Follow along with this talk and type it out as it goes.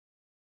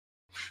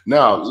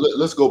Now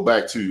let's go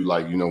back to,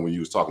 like, when you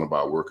was talking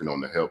about working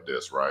on the help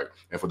desk, right?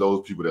 And for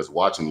those people that's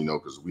watching,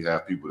 because we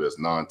have people that's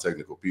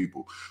non-technical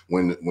people.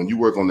 When you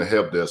work on the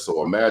help desk,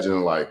 so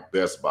imagine like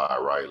Best Buy,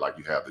 right? Like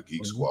you have the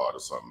Geek Mhm. Squad or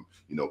something.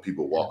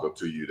 People walk up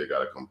to you, they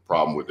got a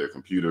problem with their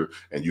computer,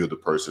 and you're the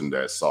person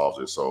that solves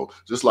it. So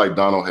just like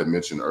Donald had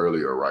mentioned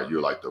earlier, right?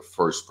 You're like the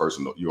first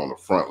person. You're on the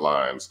front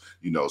lines,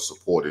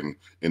 supporting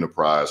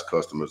enterprise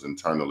customers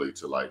internally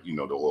to, like, the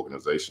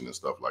organization and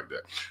stuff like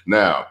that.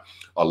 Now,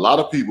 a lot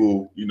of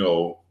people,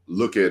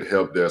 look at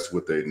help desk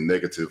with a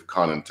negative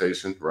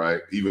connotation,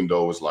 right? Even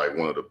though it's like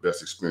one of the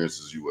best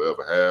experiences you will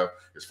ever have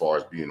as far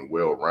as being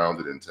well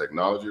rounded in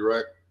technology,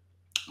 right?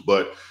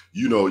 But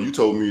you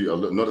told me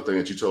another thing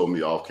that you told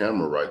me off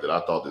camera, right? That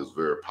I thought is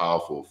very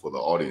powerful for the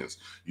audience.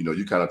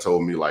 You kind of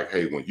told me like,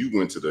 hey, when you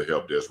went to the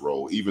help desk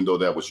role, even though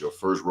that was your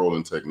first role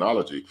in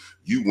technology,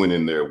 you went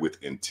in there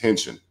with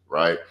intention,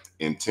 right?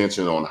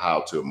 Intention on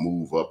how to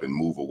move up and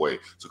move away.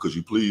 So could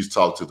you please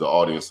talk to the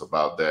audience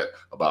about that,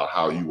 about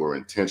how you were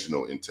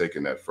intentional in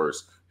taking that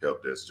first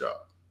help desk job?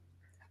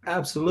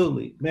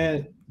 Absolutely,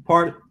 man.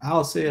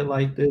 I'll say it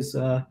like this.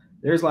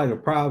 There's like a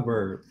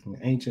proverb, an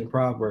ancient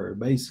proverb.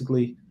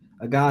 Basically,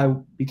 a guy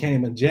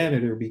became a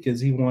janitor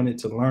because he wanted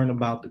to learn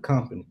about the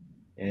company,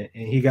 and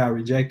he got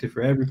rejected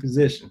for every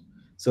position.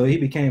 So he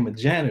became a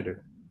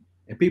janitor,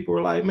 and people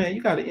were like, "Man,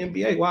 you got an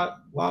MBA. Why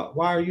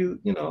are you,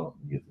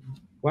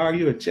 why are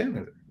you a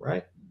janitor,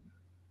 right?"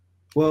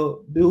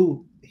 Well,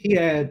 dude, he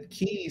had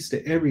keys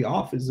to every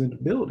office in the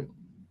building,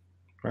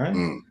 right?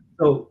 Mm,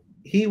 So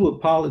he would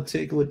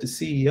politic with the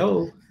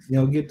CEO,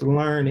 get to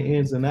learn the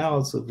ins and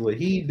outs of what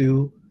he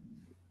do,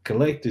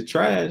 collect the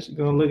trash.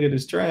 You're gonna look at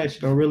his trash,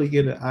 you're gonna really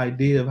get an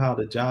idea of how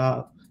the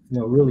job,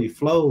 really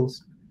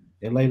flows.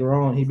 And later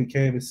on, he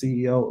became the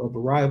CEO of a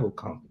rival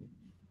company,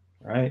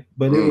 right?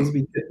 But it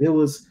mm,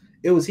 was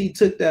it was he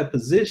took that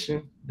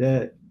position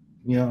that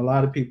a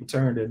lot of people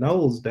turned their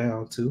nose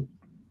down to,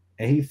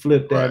 and he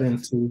flipped that right,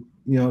 into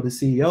the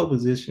CEO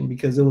position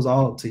because it was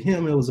all to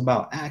him. It was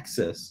about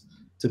access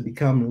to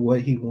becoming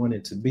what he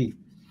wanted to be.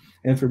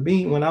 And for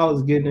me, when I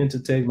was getting into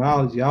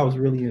technology, I was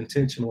really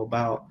intentional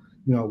about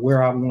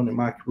where I wanted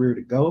my career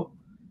to go,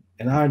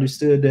 and I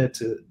understood that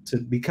to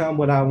become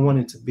what I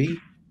wanted to be,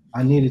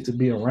 I needed to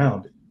be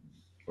around it,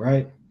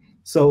 right?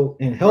 So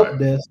in right. help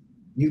desk,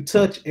 you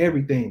touch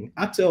everything.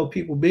 I tell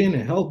people being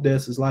a help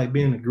desk is like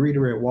being a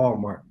greeter at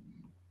Walmart.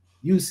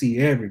 You see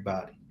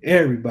everybody.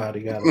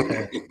 Everybody got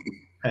to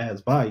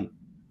pass by you.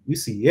 You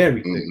see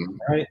everything, Hmm.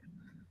 right?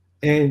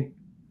 And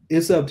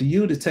it's up to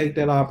you to take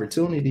that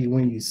opportunity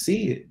when you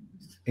see it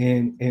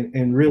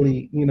and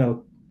really,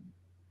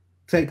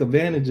 take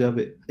advantage of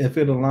it if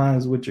it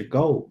aligns with your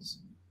goals.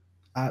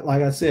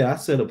 Like I said, I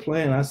set a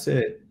plan. I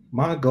set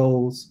my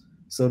goals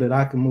so that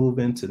I can move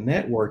into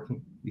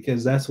networking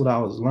because that's what I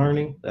was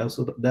learning. That's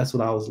what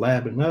I was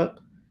labbing up,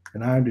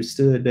 and I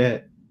understood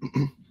that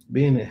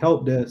being a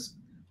help desk,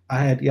 I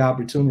had the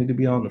opportunity to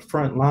be on the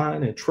front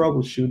line and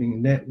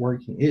troubleshooting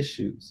networking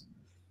issues.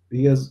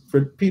 Because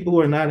for people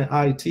who are not in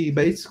IT,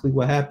 basically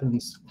what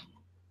happens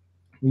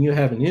when you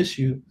have an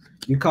issue,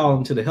 you call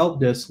them to the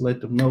help desk to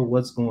let them know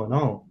what's going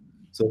on.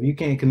 So if you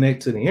can't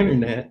connect to the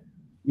internet,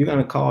 you're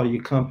gonna call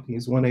your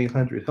company's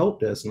 1-800 help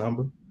desk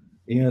number. And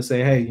you're gonna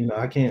say, hey,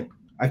 I can't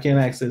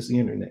access the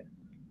internet.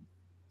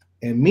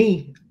 And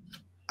me,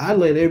 I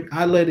let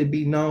it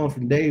be known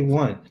from day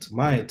one to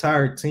my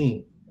entire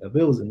team. If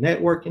it was a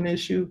networking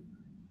issue,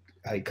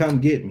 like come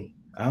get me.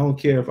 I don't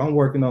care if I'm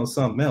working on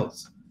something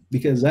else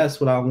because that's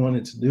what I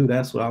wanted to do.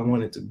 That's what I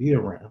wanted to be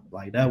around.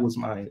 Like that was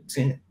my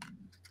intent,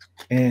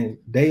 and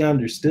they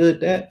understood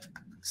that.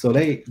 So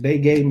they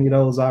gave me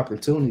those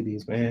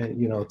opportunities, man.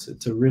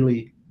 To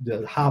really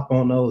to hop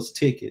on those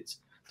tickets,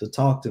 to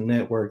talk to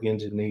network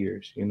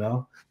engineers,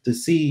 to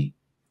see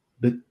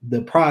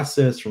the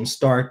process from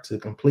start to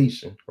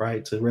completion,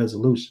 right, to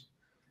resolution,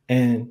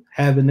 and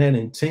having that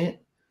intent,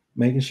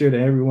 making sure that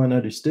everyone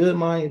understood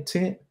my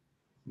intent.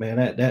 Man,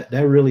 that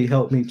really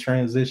helped me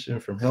transition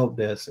from help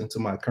desk into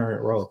my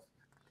current role.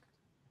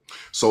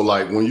 So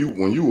like when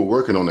you were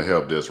working on the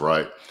help desk,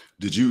 right?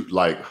 Did you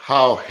like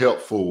how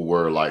helpful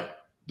were like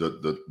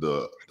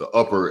the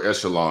upper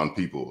echelon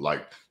people?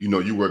 Like,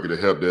 you work at the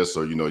help desk,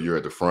 so you're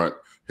at the front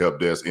help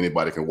desk.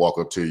 Anybody can walk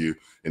up to you,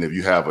 and if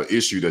you have an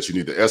issue that you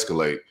need to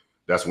escalate,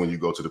 that's when you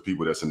go to the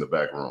people that's in the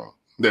back room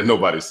that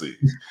nobody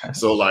sees.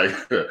 So like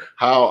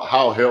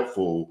how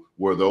helpful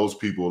were those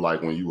people,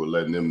 like when you were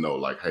letting them know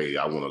like, hey,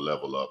 I want to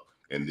level up,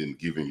 and then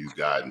giving you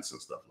guidance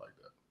and stuff like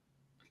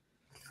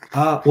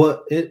that?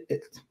 Well,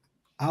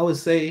 I would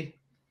say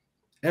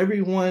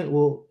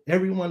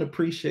everyone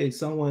appreciates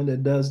someone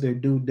that does their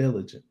due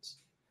diligence.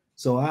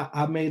 So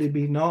I made it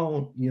be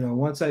known,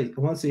 once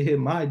it hit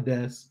my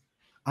desk,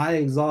 I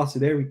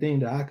exhausted everything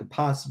that I could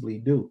possibly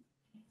do.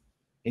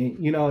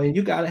 And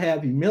you got to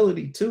have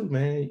humility too,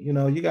 man.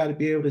 You got to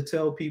be able to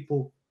tell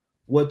people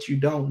what you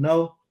don't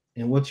know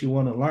and what you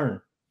want to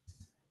learn.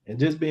 And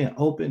just being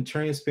open,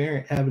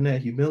 transparent, having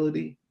that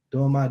humility,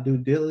 doing my due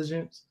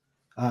diligence.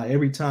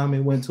 Every time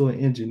it went to an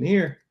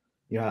engineer,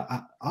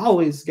 I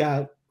always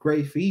got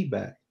great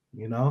feedback.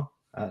 You know,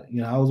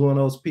 I was one of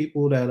those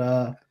people that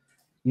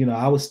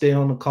I would stay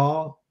on the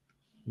call.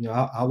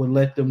 I would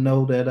let them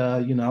know that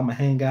I'm gonna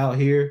hang out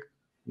here.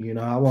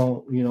 I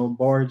won't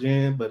barge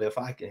in, but if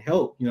I can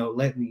help,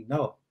 let me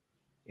know.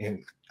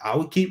 And I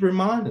would keep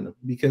reminding them,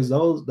 because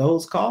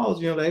those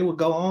calls, they would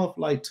go on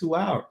for like 2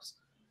 hours.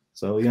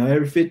 So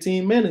every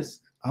 15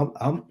 minutes,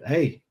 I'm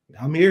hey,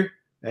 I'm here.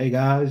 Hey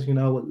guys,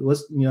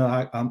 what's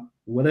I'm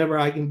whatever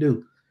I can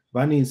do. If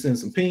I need to send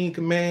some ping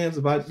commands,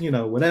 if I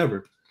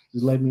whatever,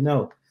 just let me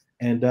know.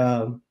 And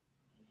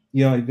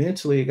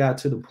eventually it got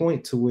to the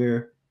point to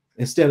where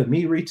instead of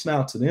me reaching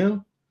out to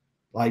them,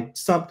 like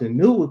something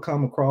new would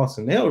come across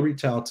and they'll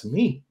reach out to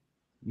me,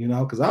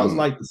 because I was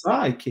like the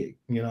sidekick.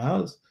 I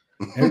was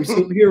every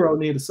superhero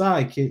need a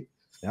sidekick.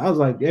 And I was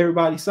like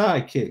everybody's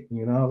sidekick,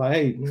 like,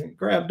 hey, man,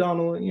 grab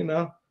Donald,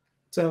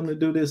 tell him to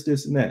do this,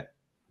 this, and that.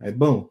 Like,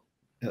 boom.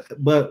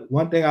 But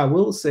one thing I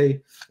will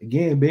say,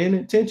 again, being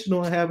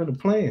intentional and having a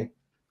plan.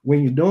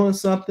 When you're doing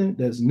something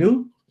that's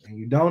new and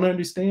you don't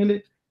understand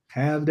it,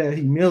 have that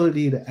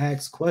humility to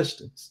ask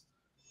questions.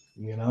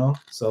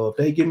 So if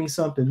they give me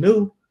something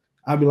new,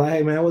 I'll be like,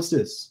 hey man, what's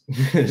this?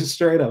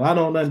 Straight up, I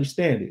don't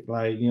understand it.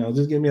 Like,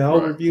 just give me an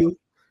overview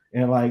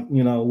and like,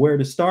 where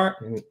to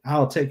start, and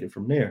I'll take it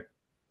from there.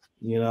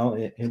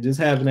 And just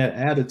having that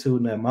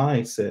attitude and that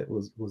mindset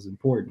was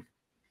important.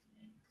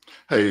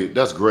 Hey,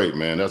 that's great,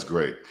 man. That's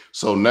great.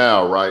 So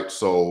now, right?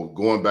 So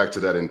going back to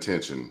that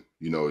intention,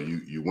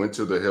 you went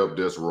to the help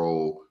desk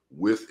role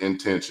with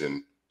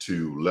intention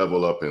to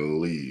level up and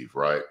leave,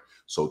 right?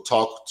 So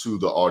talk to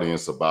the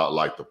audience about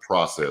like the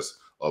process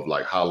of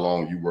like how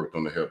long you worked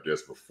on the help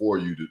desk before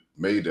you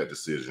made that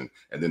decision,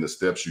 and then the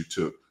steps you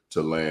took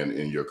to land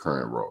in your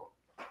current role.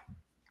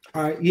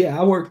 All right. Yeah,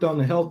 I worked on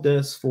the help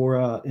desk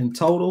for in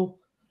total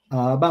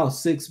about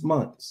 6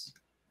 months.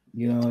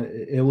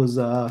 It was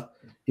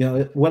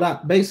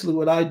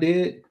what I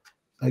did,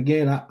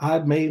 again, I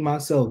made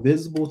myself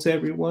visible to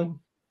everyone,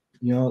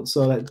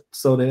 so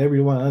that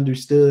everyone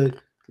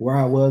understood where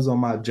I was on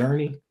my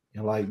journey.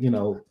 And like,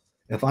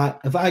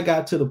 if I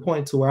got to the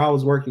point to where I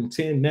was working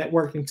 10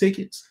 networking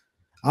tickets,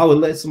 I would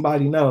let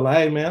somebody know, like,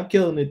 hey man, I'm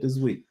killing it this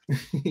week.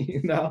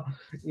 That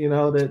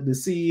the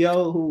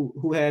CEO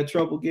who had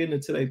trouble getting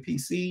into their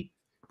PC,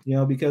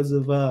 because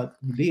of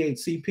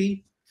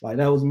DHCP, like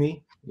that was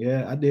me.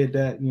 Yeah, I did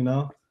that,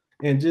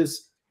 and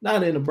just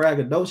not in a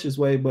braggadocious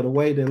way, but a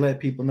way to let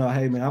people know,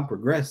 hey man, I'm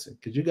progressing.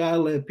 Because you gotta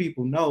let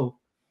people know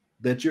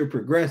that you're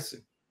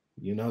progressing.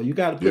 You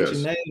got to put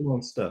your name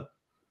on stuff.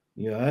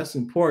 That's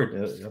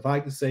important. If I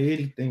can say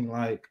anything,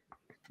 like,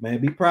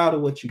 man, be proud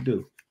of what you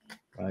do.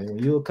 Like when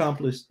you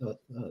accomplish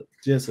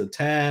just a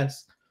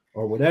task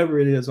or whatever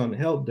it is on the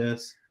help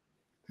desk,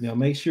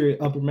 make sure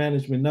upper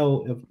management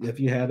know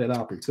if you had that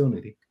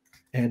opportunity.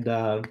 And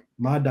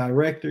my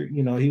director,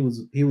 he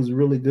was a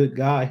really good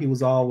guy. He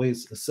was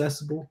always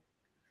accessible.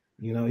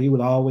 He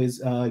would always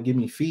give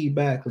me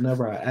feedback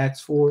whenever I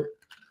asked for it.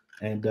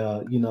 And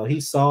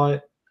he saw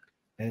it.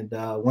 And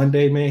one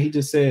day, man, he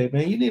just said,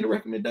 man, you need a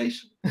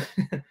recommendation.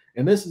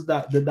 And this is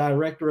the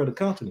director of the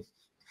company,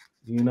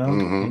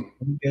 and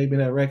he gave me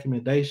that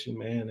recommendation,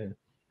 man. And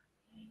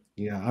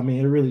I mean,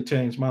 it really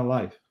changed my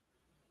life.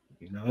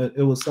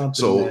 It was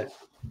something that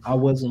I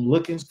wasn't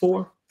looking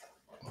for,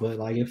 but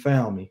like it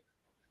found me.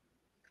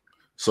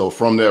 So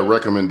from that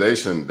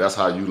recommendation, that's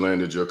how you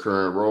landed your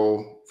current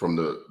role, from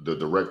the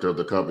director of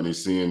the company,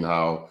 seeing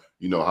how,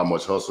 how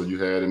much hustle you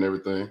had and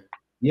everything.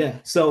 Yeah.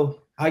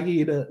 So I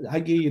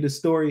give you the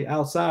story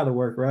outside of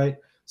work, right?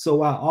 So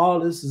while all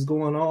this is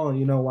going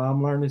on, while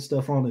I'm learning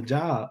stuff on the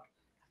job,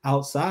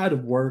 outside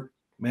of work,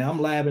 man, I'm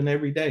labbing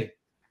every day.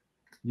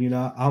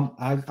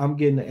 I'm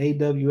getting the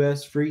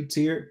AWS free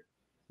tier.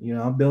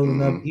 I'm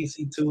building up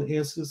EC2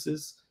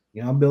 instances.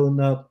 I'm building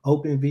up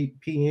open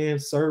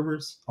VPN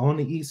servers on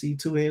the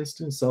EC2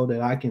 instance so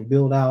that I can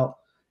build out,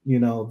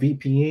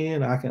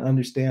 VPN. I can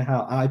understand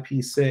how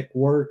IPsec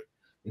work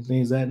and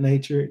things of that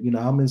nature.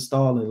 I'm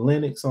installing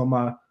Linux on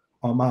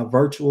my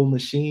virtual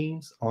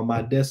machines on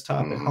my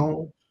desktop at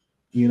home.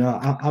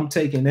 I'm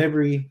taking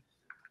every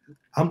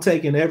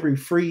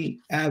free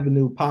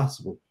avenue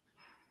possible,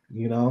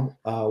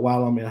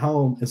 while I'm at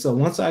home. And so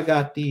once I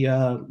got the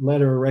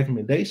letter of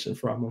recommendation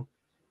from him,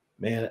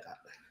 man,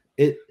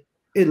 it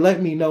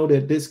let me know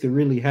that this could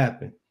really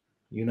happen.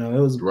 It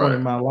was a point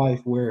in my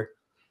life where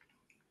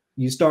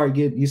you start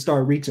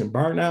reaching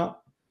burnout.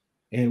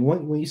 And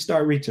when you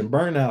start reaching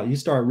burnout, you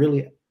start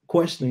really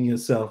questioning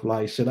yourself,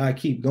 like, should I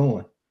keep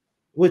going?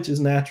 Which is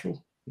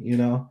natural,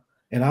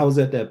 And I was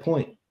at that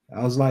point.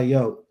 I was like,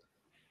 yo,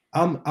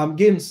 I'm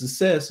getting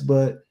success,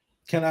 but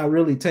can I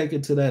really take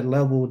it to that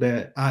level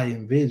that I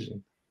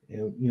envisioned?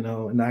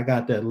 And I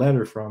got that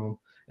letter from him,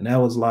 and that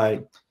was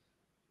like,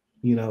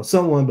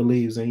 someone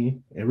believes in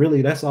you, and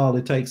really that's all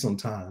it takes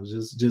sometimes.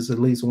 Just at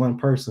least one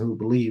person who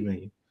believes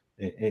in you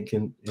and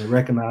can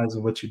recognize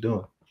what you're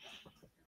doing.